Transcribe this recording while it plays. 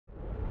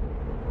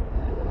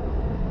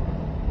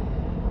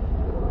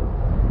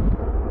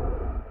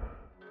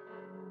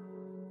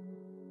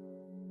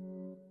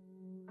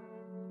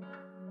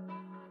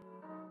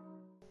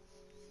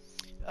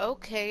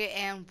Okay,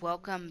 and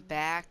welcome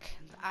back.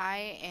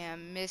 I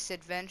am Miss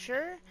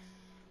Adventure,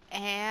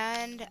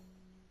 and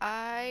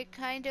I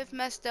kind of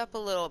messed up a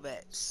little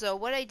bit. So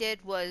what I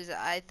did was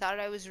I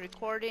thought I was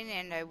recording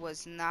and I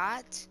was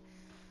not.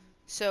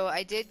 So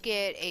I did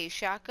get a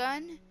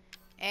shotgun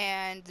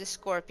and the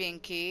scorpion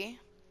key,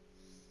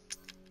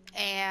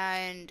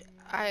 and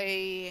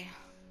I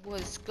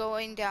was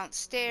going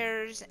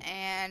downstairs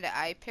and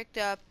I picked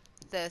up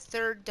the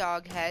third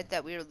dog head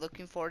that we were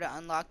looking for to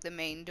unlock the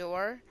main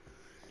door.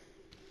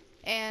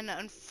 And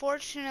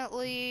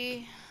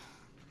unfortunately,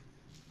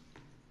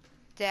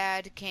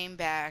 Dad came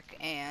back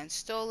and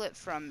stole it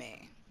from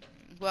me.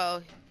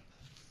 Well,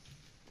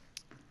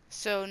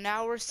 so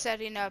now we're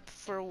setting up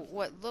for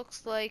what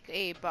looks like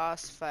a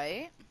boss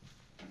fight.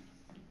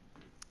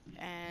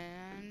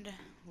 And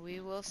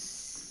we will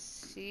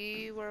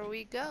see where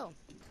we go.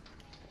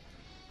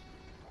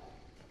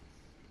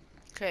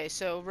 Okay,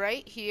 so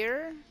right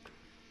here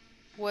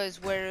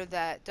was where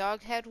that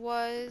dog head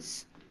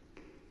was.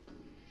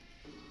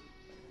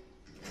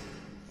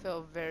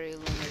 Feel very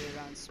limited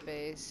on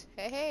space.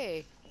 Hey,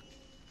 hey!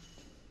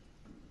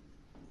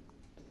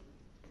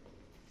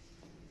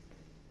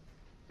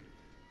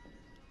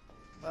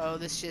 Oh,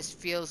 this just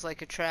feels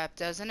like a trap,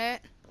 doesn't it?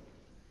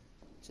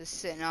 Just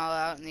sitting all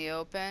out in the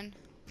open.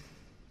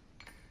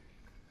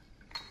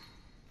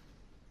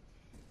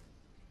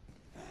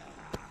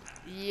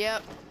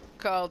 Yep,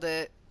 called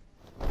it.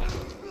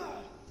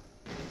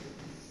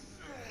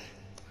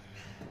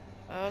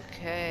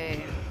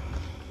 Okay.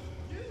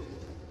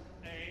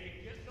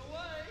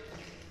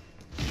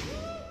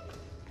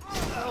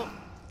 Oh,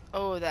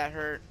 oh, that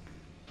hurt.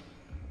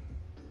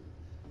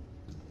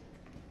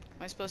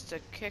 Am I supposed to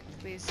kick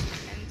these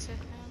into him?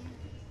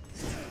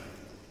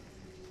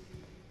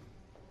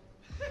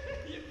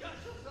 You got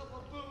yourself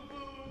a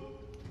boo-boo.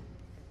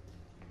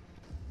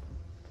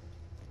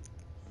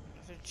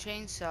 With a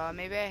chainsaw,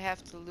 maybe I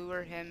have to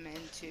lure him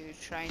into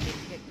trying to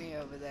hit me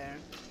over there.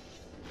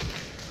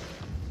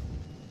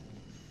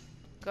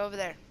 Go over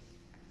there.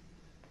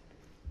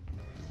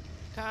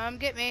 Come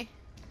get me.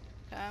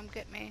 Come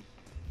get me.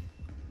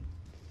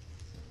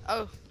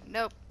 Oh,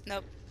 nope,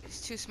 nope.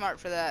 He's too smart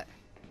for that.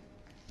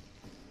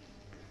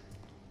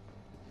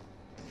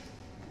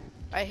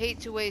 I hate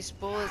to waste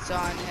bullets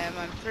on him.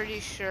 I'm pretty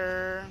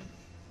sure.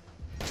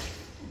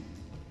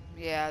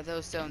 Yeah,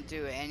 those don't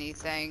do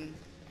anything.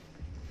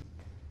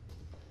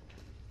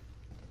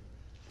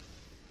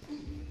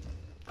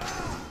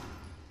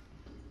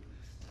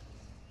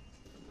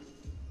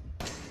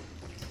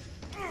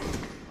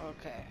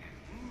 Okay.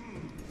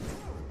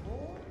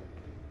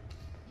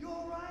 You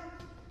alright?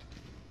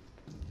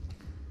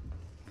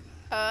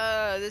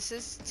 This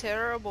is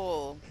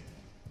terrible.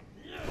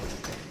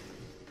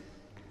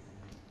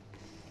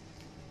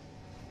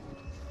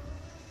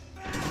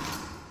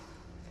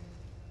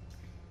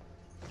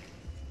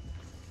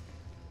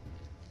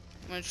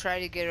 I'm gonna try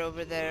to get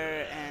over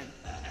there and...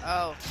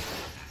 Oh.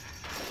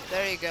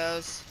 There he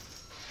goes.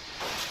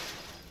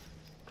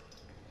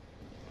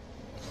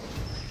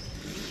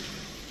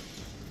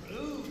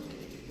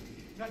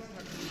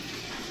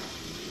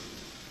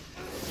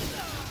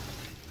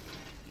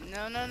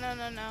 No, no, no,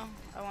 no, no.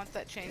 I want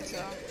that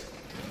chainsaw.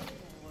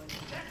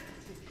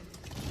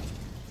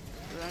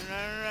 Run,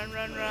 run, run,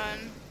 run, run.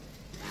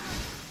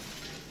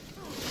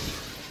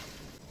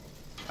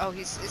 Oh,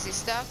 is he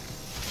stuck?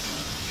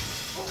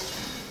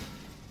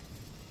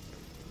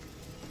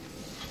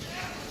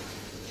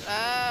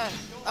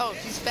 Oh,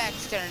 his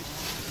back's turned.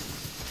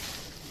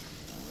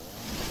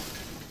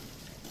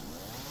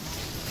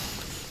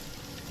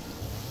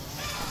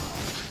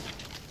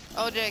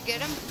 Oh, did I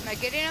get him? Am I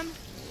getting him?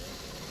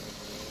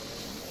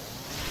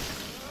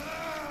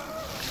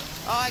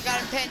 Oh, I got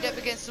him pinned up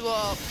against the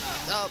wall.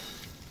 Oh,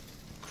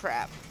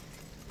 crap.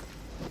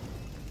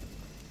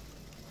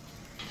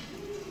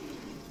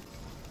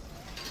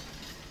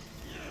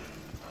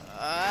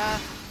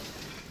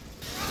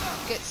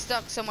 Get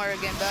stuck somewhere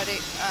again, buddy.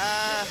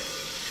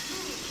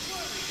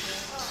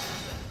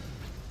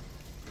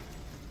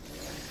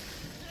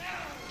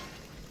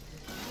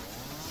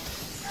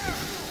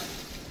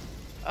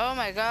 Oh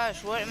my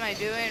gosh, what am I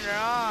doing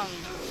wrong?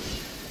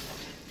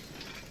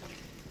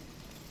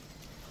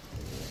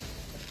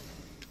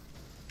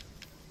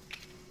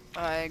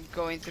 I'm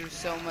going through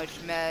so much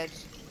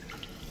meds.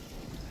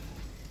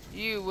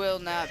 You will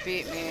not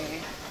beat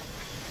me.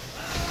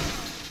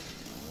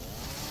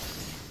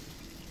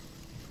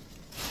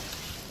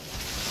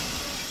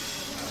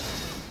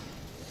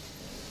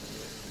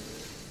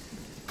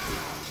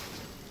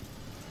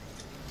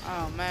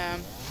 Oh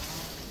man.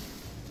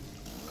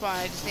 Come on,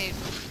 I just need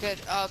good.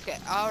 Okay,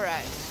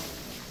 alright.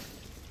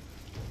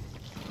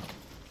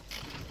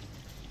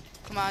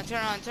 Come on,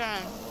 turn on, turn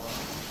on.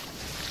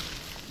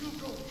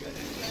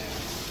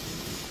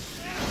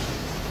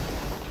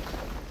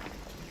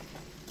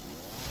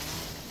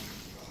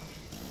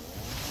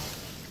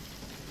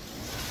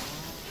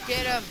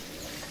 Get him.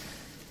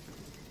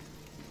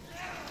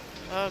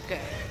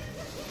 Okay.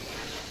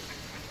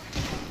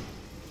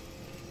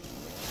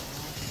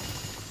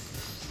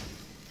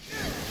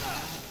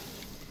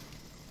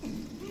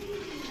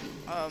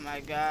 Oh my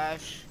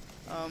gosh.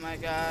 Oh my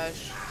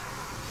gosh.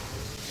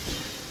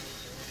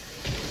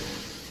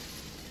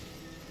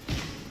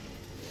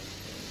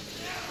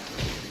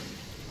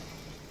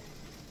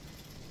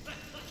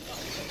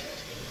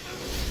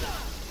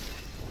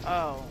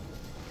 Oh.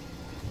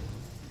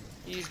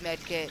 Use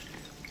medkit.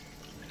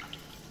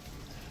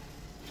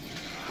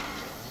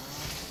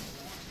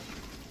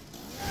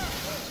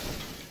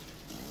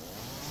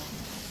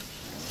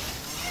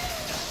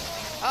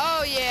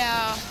 Oh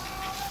yeah.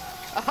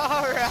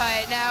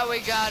 Alright, now we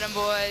got him,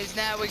 boys.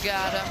 Now we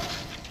got him.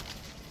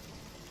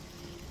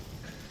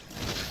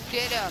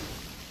 Get him.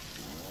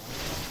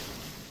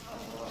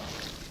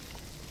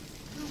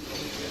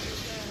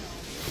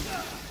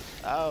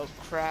 Oh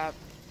crap.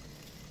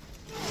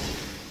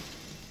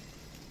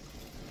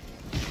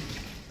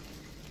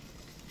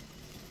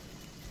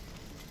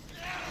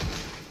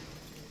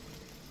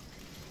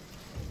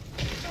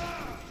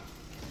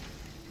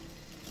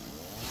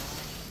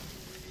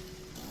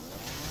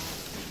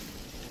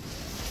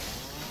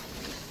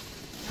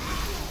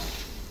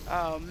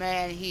 Oh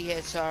man, he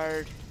hits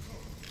hard.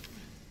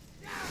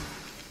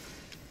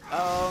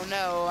 Oh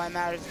no, I'm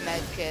out of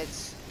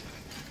medkits.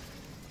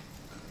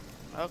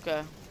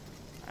 Okay.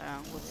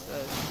 What's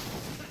this?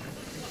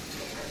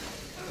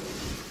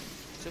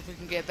 So if we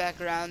can get back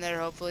around there,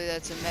 hopefully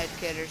that's a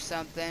medkit or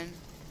something.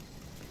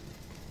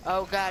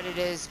 Oh god, it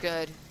is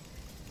good.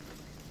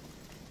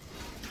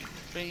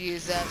 Gonna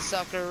use that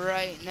sucker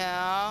right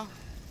now.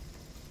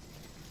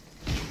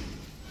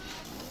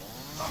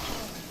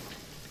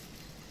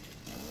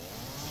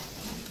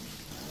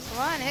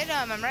 Come on, hit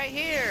him. I'm right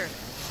here.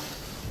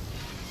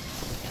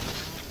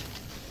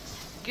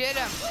 Get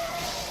him.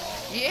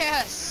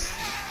 Yes.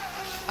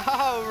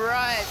 All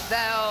right.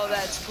 Oh,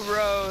 that's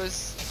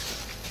gross.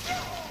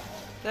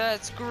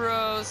 That's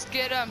gross.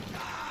 Get him.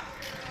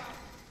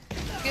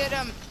 Get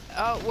him.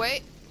 Oh,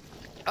 wait.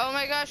 Oh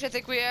my gosh, I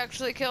think we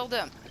actually killed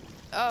him.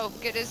 Oh,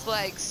 get his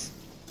legs.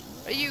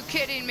 Are you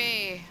kidding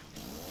me?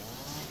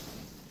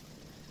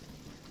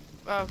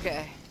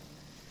 Okay.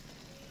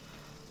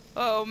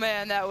 Oh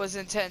man, that was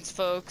intense,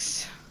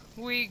 folks.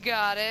 We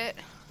got it.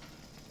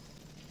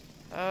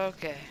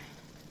 Okay.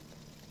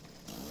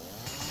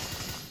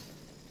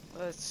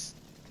 Let's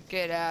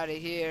get out of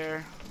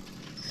here.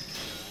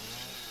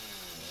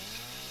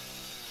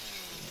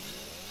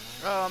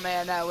 Oh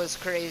man, that was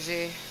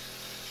crazy.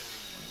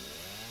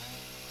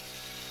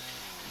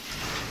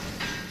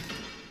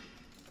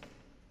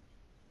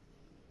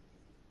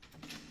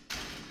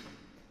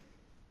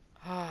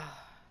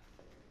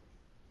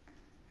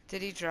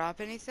 Did he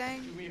drop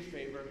anything? Do me a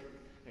favor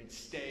and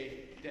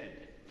stay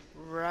dead.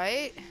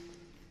 Right?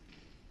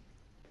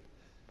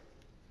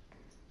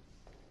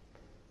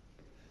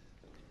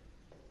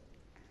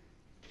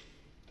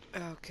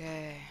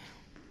 Okay.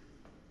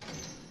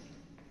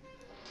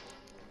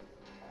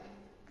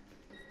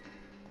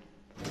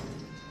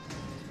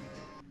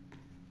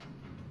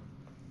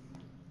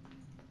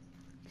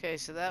 Okay,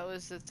 so that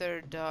was the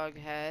third dog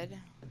head.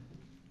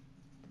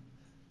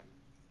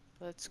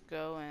 Let's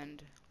go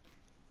and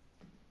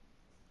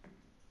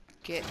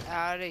get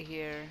out of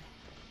here.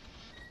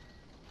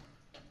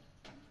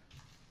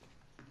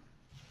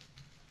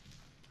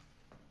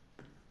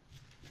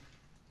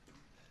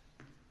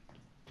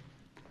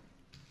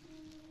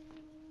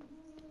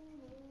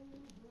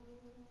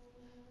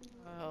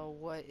 Oh,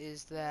 what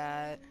is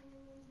that?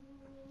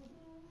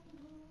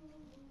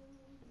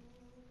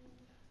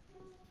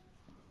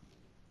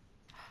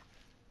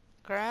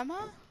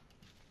 Grandma?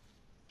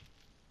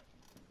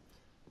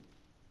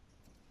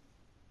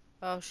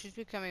 Oh, she's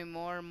becoming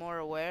more and more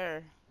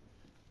aware.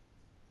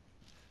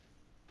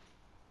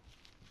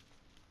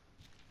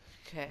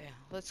 Okay,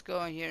 let's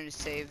go in here and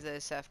save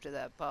this after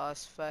that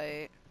boss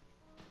fight.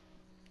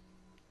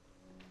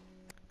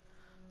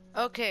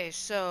 Okay,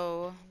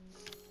 so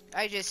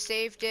I just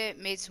saved it,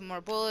 made some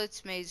more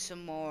bullets, made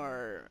some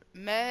more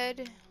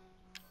med.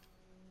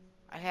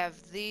 I have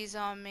these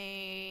on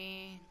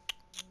me.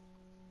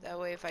 That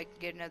way if I can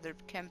get another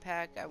chem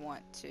pack, I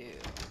want to.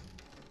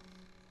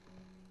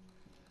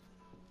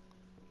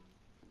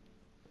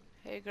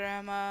 Hey,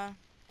 Grandma.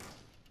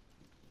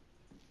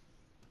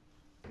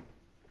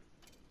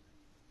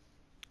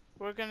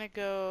 We're gonna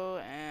go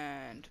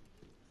and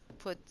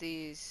put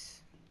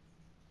this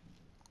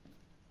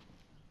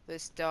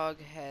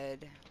dog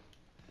head.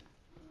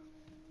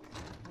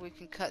 We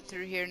can cut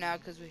through here now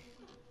because we...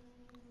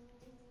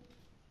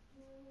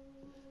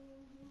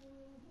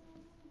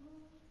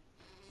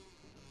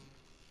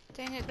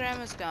 Dang it,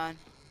 Grandma's gone.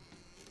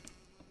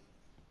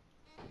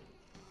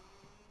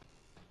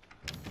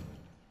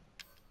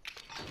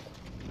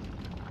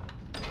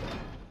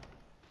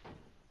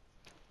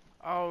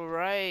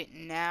 Alright,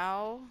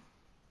 now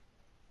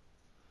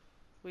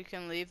we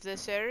can leave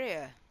this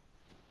area.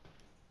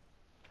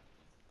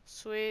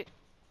 Sweet.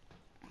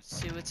 Let's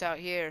see what's out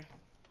here.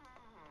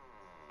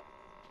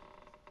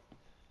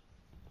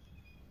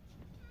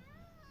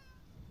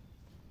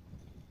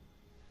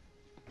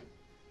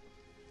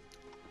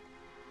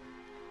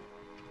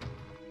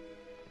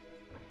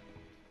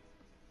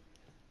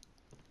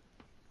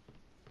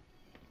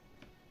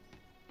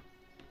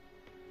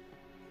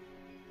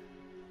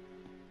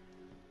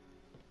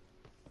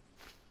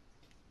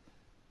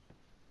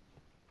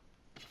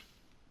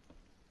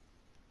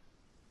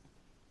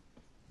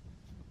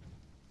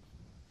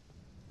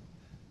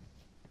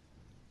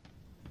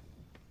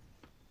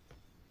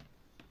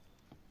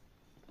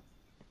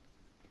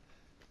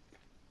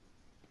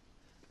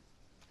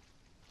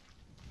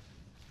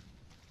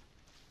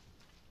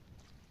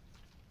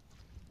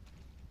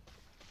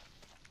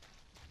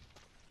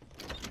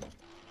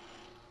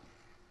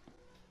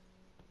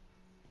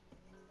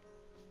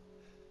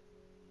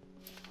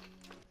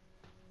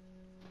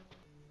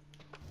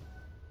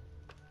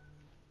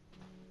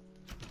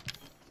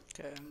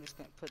 Okay, I'm just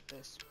gonna put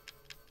this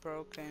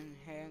broken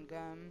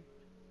handgun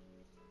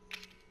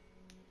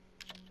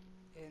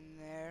in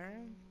there.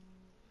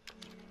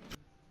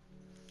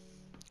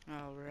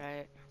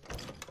 Alright.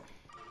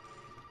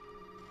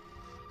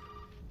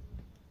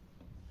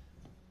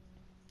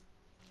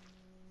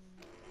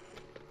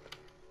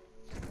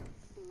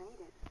 You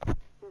made it.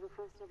 You're the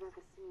first I've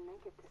ever seen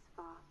make it this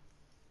far.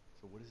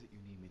 So what is it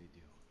you need me to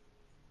do?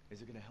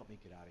 Is it gonna help me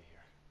get out of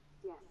here?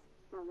 Yes.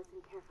 Now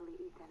listen carefully,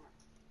 Ethan.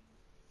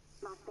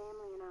 My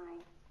family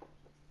and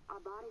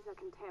our bodies are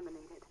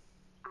contaminated.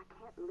 I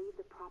can't leave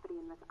the property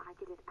unless I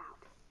get it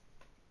out.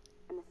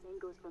 And the same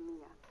goes for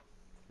Mia.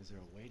 Is there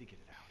a way to get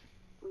it out?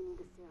 We need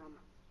the serum.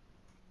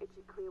 It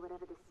should clear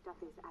whatever this stuff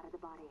is out of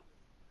the body.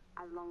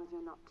 As long as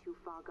you're not too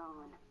far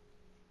gone.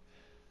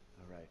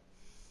 Alright,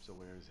 so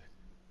where is it?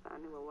 If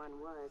I knew where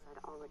one was, I'd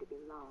already be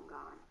long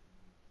gone.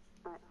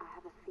 But I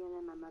have a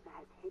feeling my mother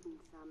has hidden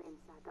some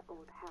inside the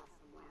old house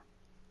somewhere.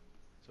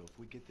 So if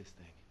we get this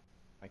thing,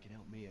 I can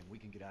help Mia and we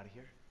can get out of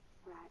here?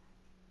 Right.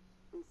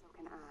 And so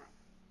can I.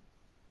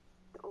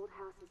 The old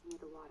house is near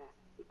the water.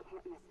 You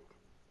can't miss it.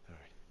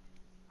 Alright.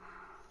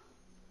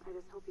 I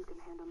just hope you can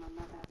handle my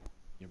mother.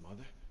 Your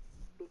mother?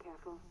 Be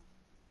careful.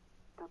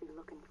 They'll be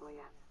looking for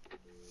you.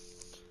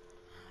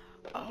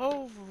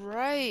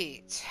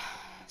 Alright.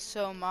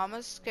 So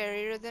Mama's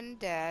scarier than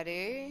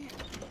Daddy,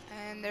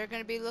 and they're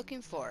gonna be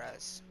looking for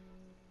us.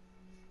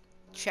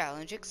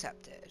 Challenge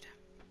accepted.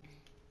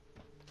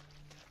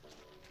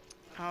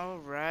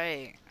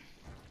 Alright.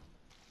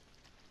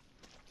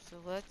 So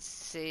let's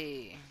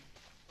see.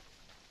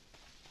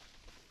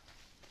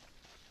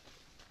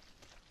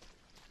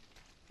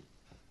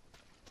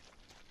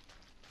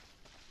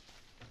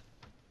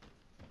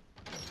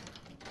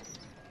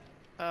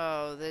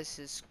 Oh, this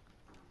is...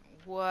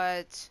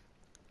 What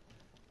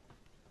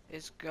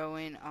is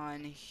going on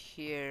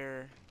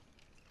here?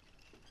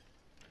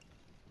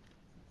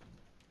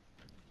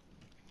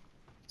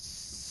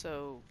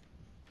 So...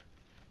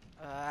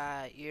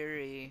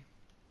 eerie.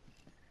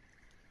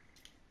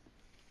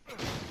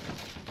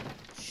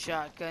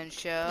 Shotgun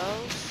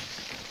shells.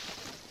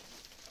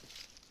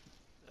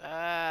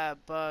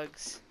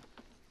 Bugs.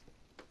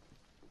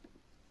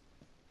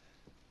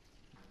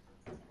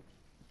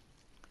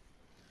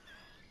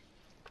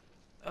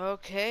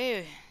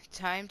 Okay,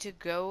 time to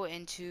go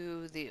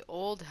into the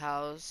old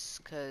house,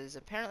 because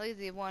apparently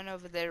the one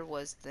over there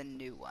was the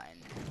new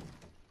one.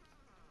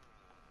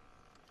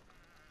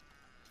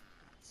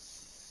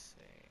 Let's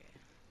see.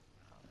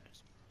 Oh,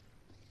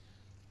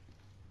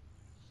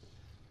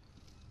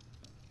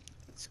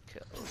 let's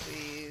kill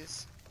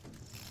these.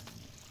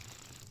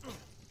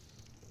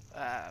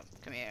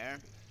 Come here.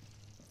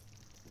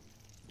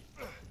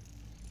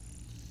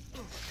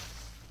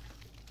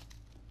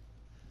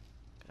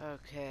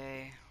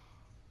 Okay.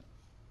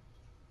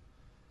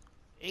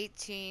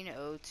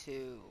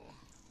 1802.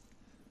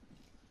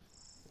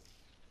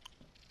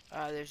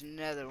 There's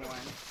another one.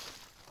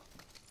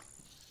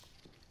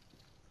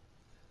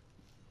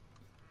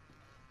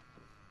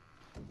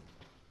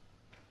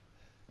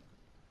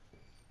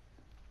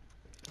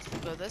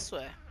 Let's go this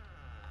way.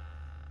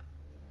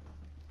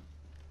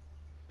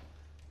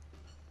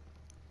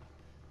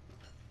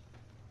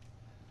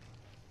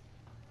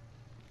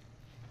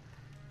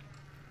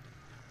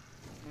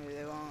 Maybe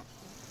they won't.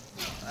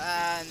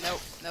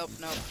 Nope, nope,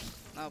 nope.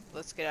 Nope,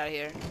 let's get out of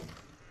here.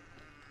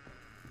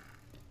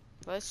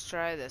 Let's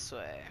try this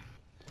way.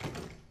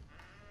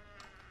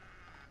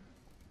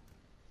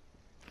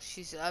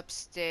 She's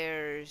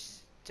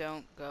upstairs.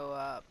 Don't go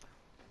up.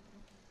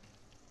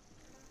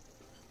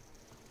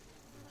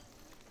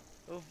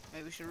 Oh,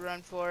 maybe we should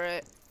run for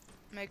it.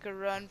 Make a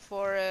run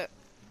for it.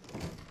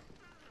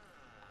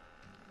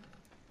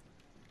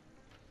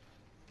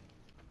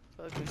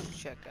 Let's just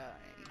check out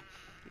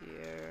in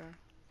here.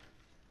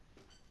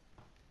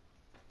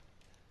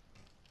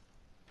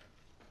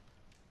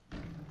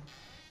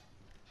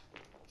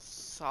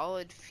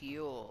 Solid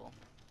fuel.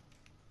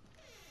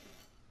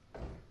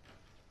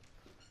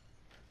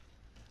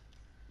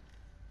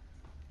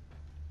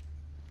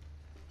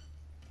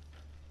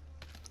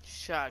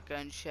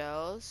 Shotgun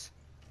shells.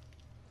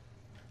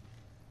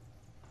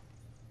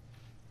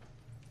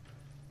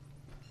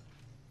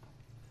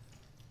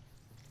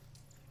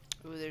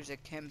 Ooh, there's a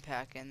chem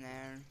pack in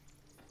there.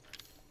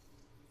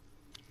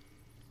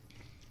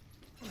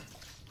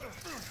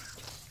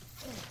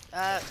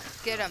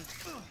 Get him.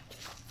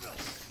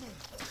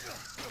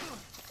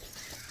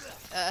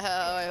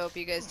 Oh, I hope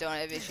you guys don't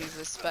have issues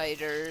with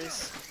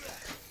spiders.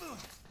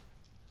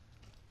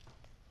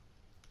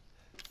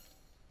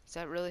 Is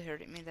that really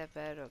hurting me that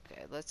bad?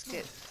 Okay, let's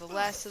get the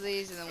last of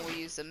these and then we'll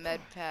use the med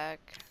pack.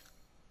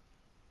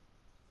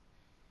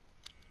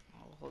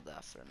 I'll hold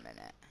off for a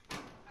minute.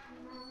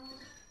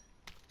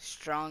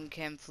 Strong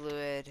chem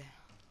fluid.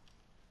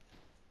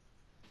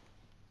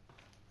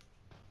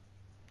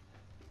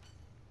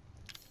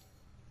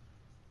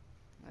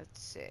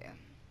 Let's see.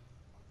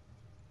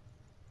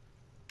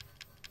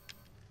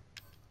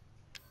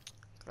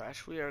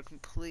 Gosh, we are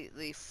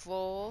completely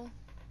full.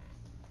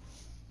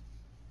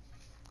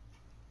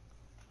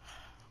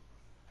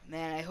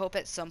 Man, I hope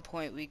at some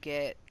point we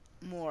get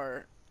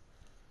more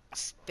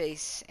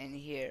space in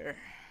here.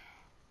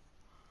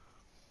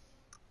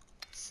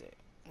 So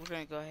we're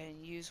gonna go ahead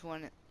and use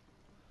one.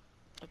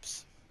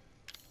 Oops.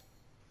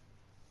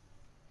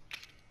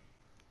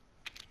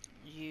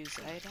 Use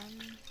item.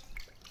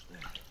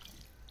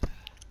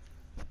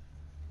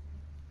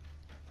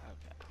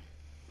 Okay.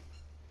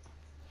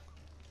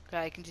 Okay,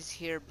 I can just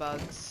hear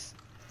bugs.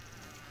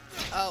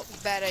 Oh,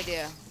 bad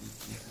idea.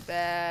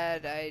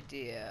 Bad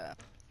idea.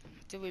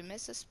 Did we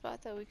miss a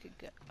spot that we could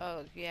go?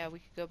 Oh, yeah, we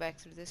could go back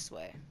through this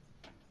way.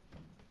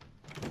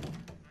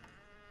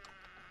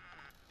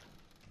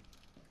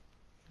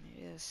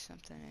 Maybe there's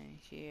something in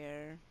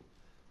here.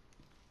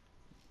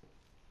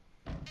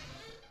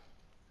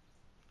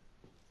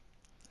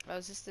 Oh,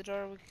 is this the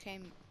door we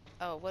came?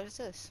 Oh, what is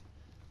this?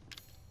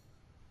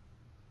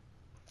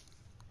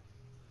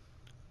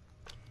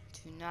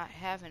 Do not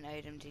have an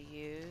item to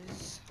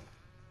use.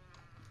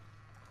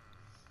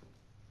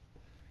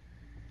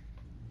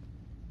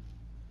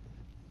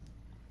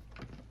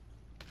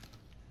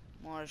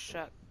 More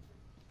shock.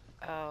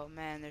 Oh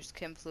man, there's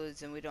chem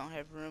fluids and we don't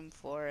have room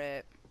for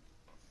it.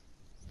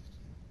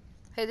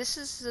 Hey, this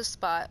is the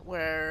spot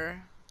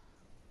where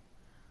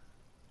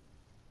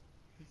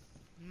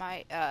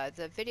my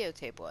the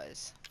videotape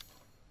was.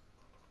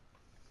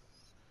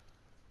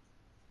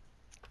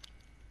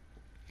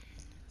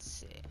 Let's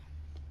see.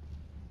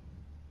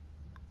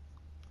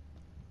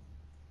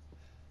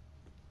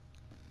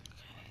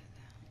 Okay.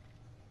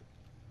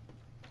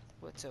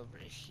 What's over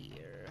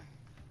here?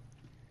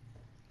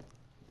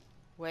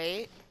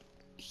 Wait.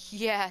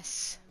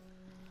 Yes.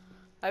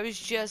 I was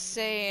just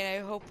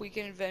saying, I hope we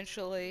can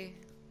eventually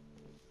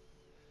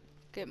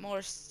get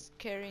more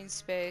carrying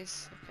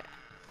space.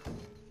 Okay.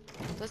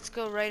 Let's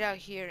go right out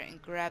here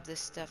and grab this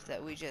stuff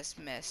that we just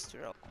missed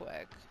real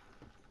quick.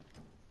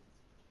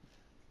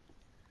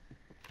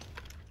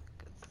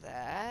 Look at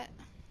that.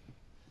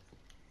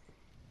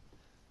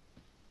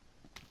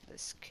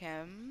 This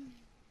chem.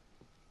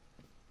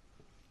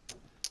 I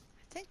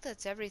think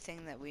that's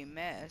everything that we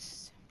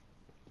missed.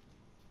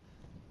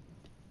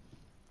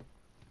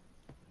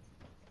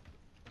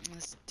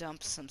 Let's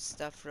dump some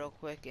stuff real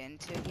quick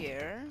into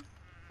here.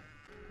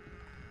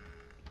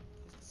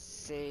 Let's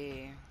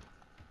see.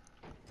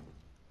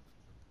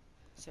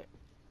 Is there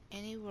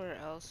anywhere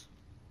else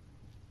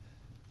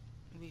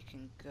we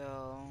can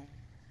go?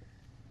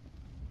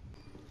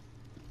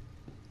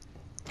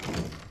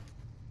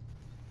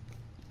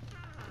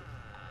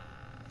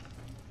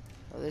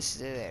 Well, this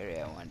is the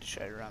area I wanted to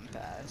try to run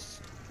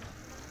past.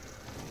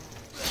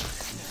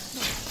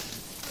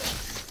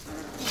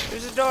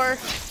 There's a door.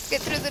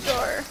 Get through the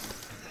door.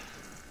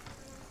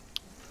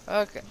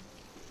 Okay.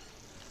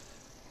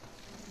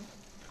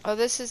 Oh,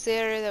 this is the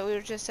area that we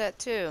were just at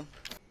too.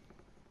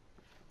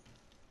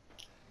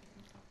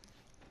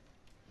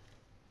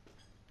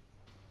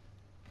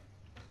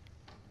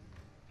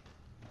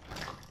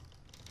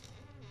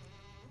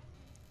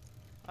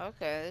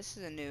 Okay, this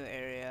is a new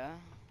area.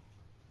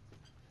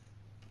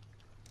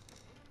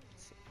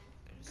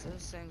 There's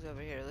those things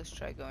over here. Let's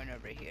try going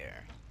over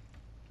here.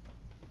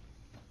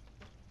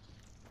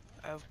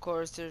 Of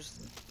course, there's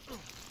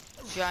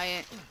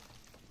giant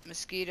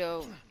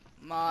mosquito,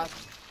 moth,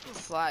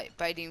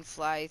 biting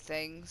fly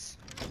things.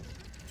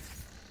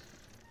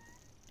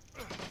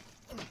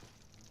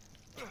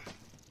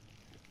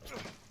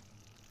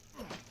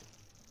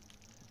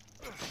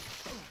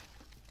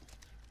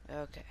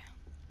 Okay.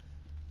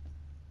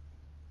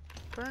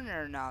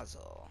 Burner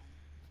nozzle.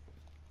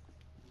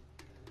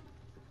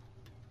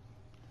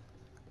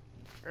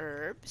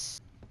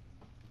 Herbs.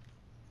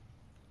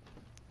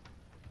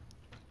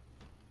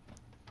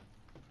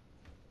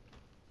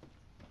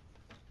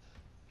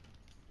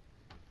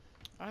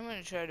 I'm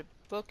gonna try to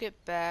book it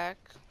back.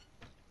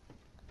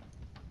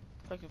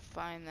 If I can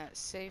find that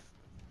safe.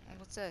 Oh,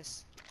 what's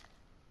this?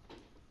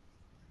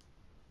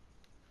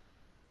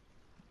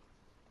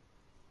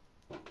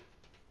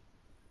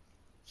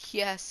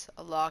 Yes,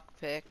 a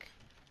lockpick.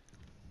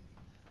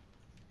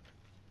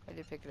 I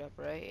did pick it up,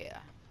 right? Yeah.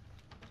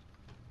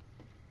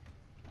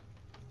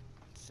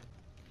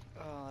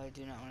 Oh, I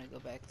do not want to go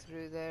back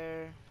through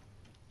there.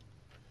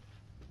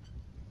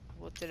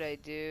 What did I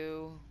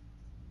do?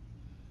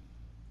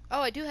 Oh,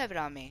 I do have it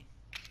on me.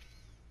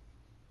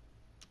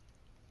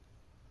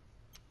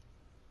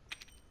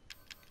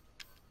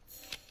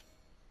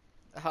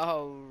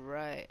 Oh,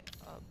 right.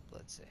 Oh,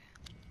 let's see.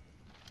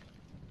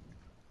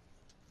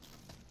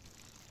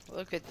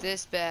 Look at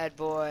this bad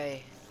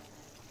boy.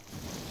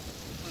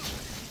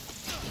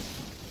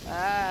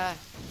 Ah.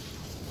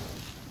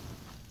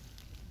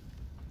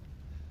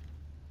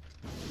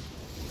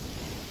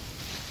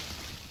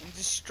 And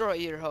destroy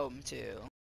your home, too.